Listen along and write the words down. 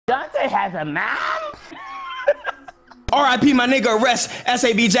pussy has a mouth. R.I.P. my nigga Arrest,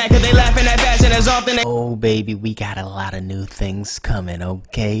 S.A.B. Jack, cause they laughing at fashion as often as— Oh baby, we got a lot of new things coming,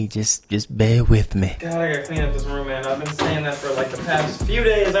 okay? Just bear with me. God, I gotta clean up this room, man. I've been saying that for like the past few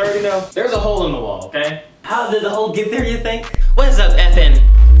days. I already know. There's a hole in the wall, okay? How did the hole get there, you think? What's up, FN?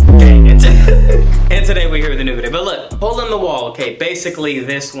 Okay, and today we're here with a new video. But look, hole in the wall, okay? Basically,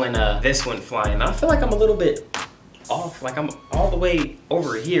 this went flying. I feel like I'm a little bit off, like I'm all the way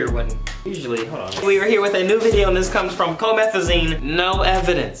over here when usually, hold on. We are here with a new video and this comes from Comethazine. No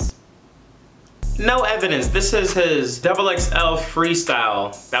evidence. No evidence. This is his XXL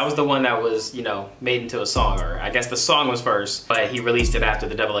freestyle. That was the one that was, you know, made into a song, or I guess the song was first, but he released it after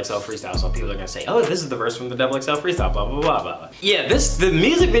the XXL freestyle. So people are gonna say, oh, this is the verse from the XXL freestyle, blah, blah, blah, blah. Yeah, the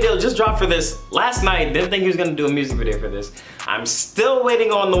music video just dropped for this last night. Didn't think he was gonna do a music video for this. I'm still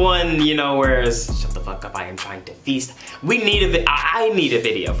waiting on the one, you know, where it's, shut the fuck up, I am trying to feast. We need I need a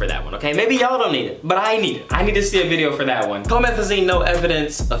video for that one, okay? Maybe y'all don't need it, but I need it. I need to see a video for that one. Comethazine, No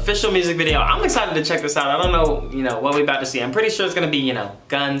Evidence, official music video. I'm excited to check this out. I don't know, you know, what we about to see. I'm pretty sure it's gonna be, you know,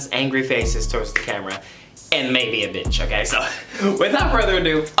 guns, angry faces towards the camera, and maybe a bitch, okay? So, without further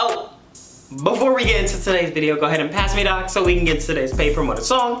ado, oh, before we get into today's video, go ahead and pass me, Doc, so we can get to today's pay promoted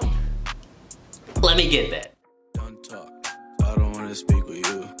song. Let me get that. Don't talk, I don't wanna speak with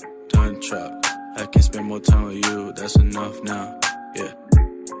you. Don't trap, I can spend more time with you. That's enough now, yeah.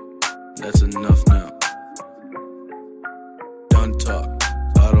 That's enough now. Don't talk,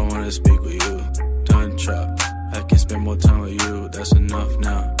 I don't wanna speak with you. Done trap, I can spend more time with you. That's enough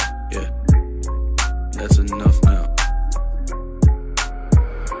now, yeah. That's enough now.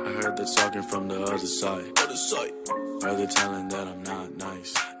 I heard the talking from the other side. Heard the telling that I'm not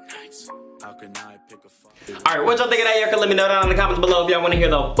nice. How can I pick a fight? Alright, what y'all think of that? Y'all can let me know down in the comments below. If y'all want to hear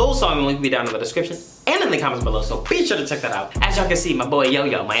the full song, the link will be down in the description and in the comments below, so be sure to check that out. As y'all can see, my boy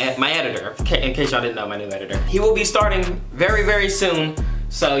Yo-Yo, my editor, in case y'all didn't know, my new editor, he will be starting very, very soon.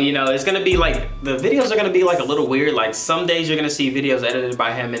 So, you know, it's gonna be like, the videos are gonna be like a little weird. Like some days you're gonna see videos edited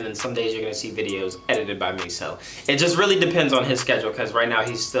by him and then some days you're gonna see videos edited by me. So it just really depends on his schedule, because right now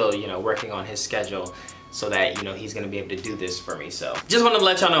he's still, you know, working on his schedule so that, you know, he's gonna be able to do this for me. So just wanted to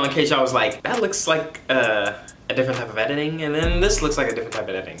let y'all know in case y'all was like, that looks like a different type of editing, and then this looks like a different type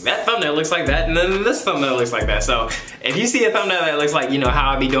of editing. That thumbnail looks like that, and then this thumbnail looks like that. So if you see a thumbnail that looks like, you know, how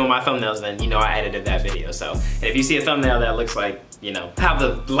I be doing my thumbnails, then you know I edited that video. So, and if you see a thumbnail that looks like, you know, how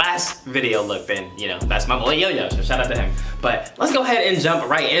the last video looked, then, you know, that's my boy Yo-Yo, so shout out to him. But let's go ahead and jump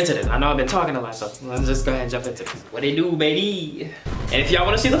right into this. I know I've been talking a lot, so let's just go ahead and jump into this. What it do, baby? And if y'all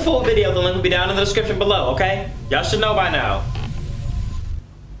wanna see the full video, the link will be down in the description below, okay? Y'all should know by now.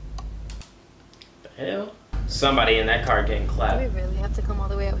 The hell? Somebody in that car getting clapped. Do we really have to come all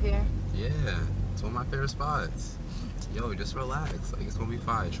the way out here? Yeah, it's one of my favorite spots. Yo, just relax. Like, it's gonna be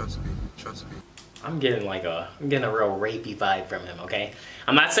fine. Trust me. Trust me. I'm getting a real rapey vibe from him, okay?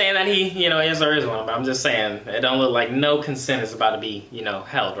 I'm not saying that he, you know, is or is one, but I'm just saying it don't look like no consent is about to be, you know,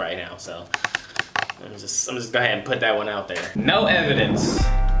 held right now. So I'm just go ahead and put that one out there. No evidence.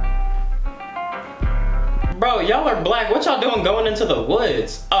 Bro, y'all are black. What y'all doing going into the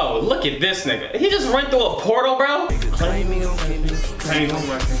woods? Oh, look at this nigga. He just ran through a portal, bro. Look at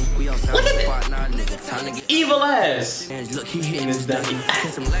it. Evil ass.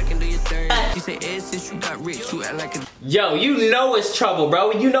 Yo, you know it's trouble,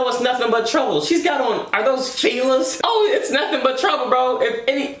 bro. You know it's nothing but trouble. She's got on, are those Fila's? Oh, it's nothing but trouble, bro.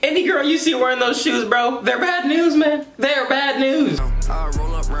 If any girl you see wearing those shoes, bro, they're bad news, man. They're bad news.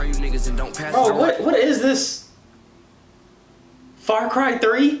 Bro, what is this? Far Cry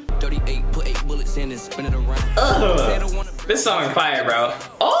 3? 38, put 8 bullets in and spin it around. Ugh. This song fire, bro.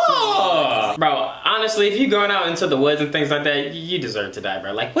 Oh! Bro, honestly, if you're going out into the woods and things like that, you deserve to die,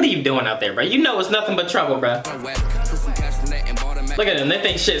 bro. Like, what are you doing out there, bro? You know it's nothing but trouble, bro. Look at him, they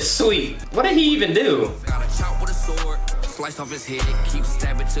think shit's sweet. What did he even do? I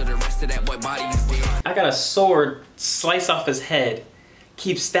got a sword, slice off his head,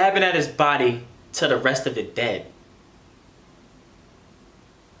 keep stabbing at his body till the rest of it dead.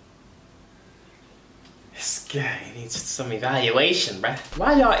 This guy needs some evaluation, bruh.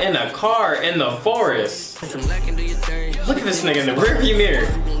 Why y'all in a car in the forest? Look at this nigga in the rearview mirror.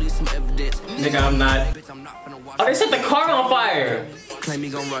 Nigga, I'm not. Oh, they set the car on fire. Claim he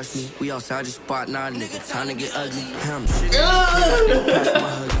gon' rush me. We outside your spot now, nigga. Time to get ugly.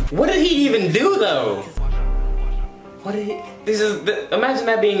 What did he even do though? What did he? Imagine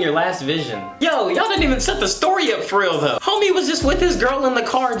that being your last vision. Yo, y'all didn't even set the story up for real though. Homie was just with his girl in the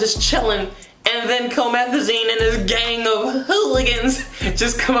car, just chilling. And then Comethazine and his gang of hooligans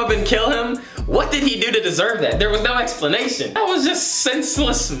just come up and kill him. What did he do to deserve that? There was no explanation. That was just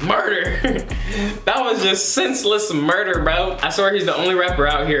senseless murder. That was just senseless murder, bro. I swear he's the only rapper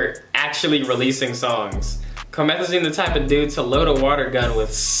out here actually releasing songs. Comethazine, the type of dude to load a water gun with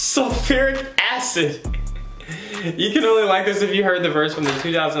sulfuric acid. You can only like this if you heard the verse from the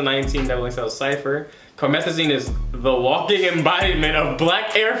 2019 XXL Cypher. Comethazine is the walking embodiment of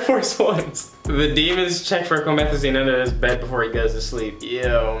black Air Force Ones. The demons check for Comethazine under his bed before he goes to sleep.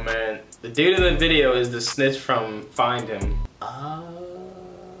 Yo, man. The dude in the video is the snitch from Find Him.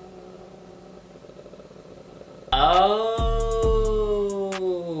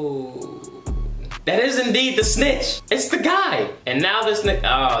 That is indeed the snitch. It's the guy. And now this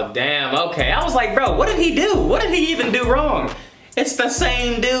oh, damn, okay. I was like, bro, what did he do? What did he even do wrong? It's the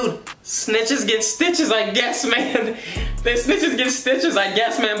same dude. Snitches get stitches, I guess, man. The snitches get stitches, I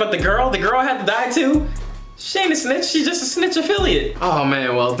guess, man. But the girl had to die too? She ain't a snitch, she's just a snitch affiliate. Oh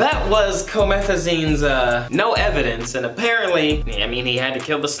man, well that was Comethazine's no evidence, and apparently, I mean, he had to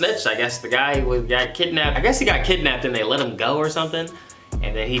kill the snitch. I guess the guy got kidnapped. I guess he got kidnapped and they let him go or something.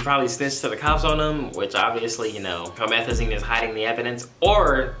 And then he probably snitched to the cops on him, which obviously, you know, Comethazine is hiding the evidence,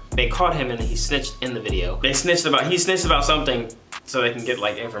 or they caught him and he snitched in the video. He snitched about something so they can get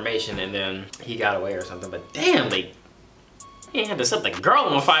like information, and then he got away or something. But damn, he had to set the girl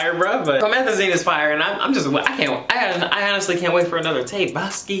on fire, bro. But Comethazine is fire, and I honestly can't wait for another tape.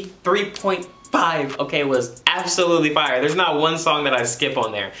 Bosky 3.5, okay, was absolutely fire. There's not one song that I skip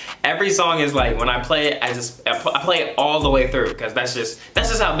on there. Every song is like, when I play it, I play it all the way through, because that's just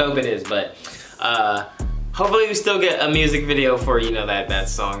how dope it is. But hopefully we still get a music video for, you know, that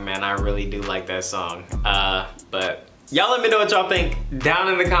song, man. I really do like that song. But y'all let me know what y'all think down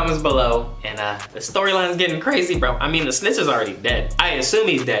in the comments below. And the storyline's getting crazy, bro. I mean, the snitch is already dead. I assume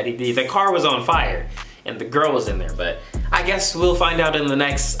he's dead. The car was on fire and the girl was in there, but I guess we'll find out on the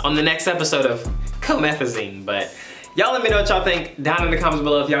next episode of Comethazine. But y'all let me know what y'all think down in the comments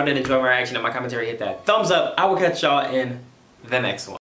below. If y'all did enjoy my reaction and my commentary, hit that thumbs up. I will catch y'all in the next one.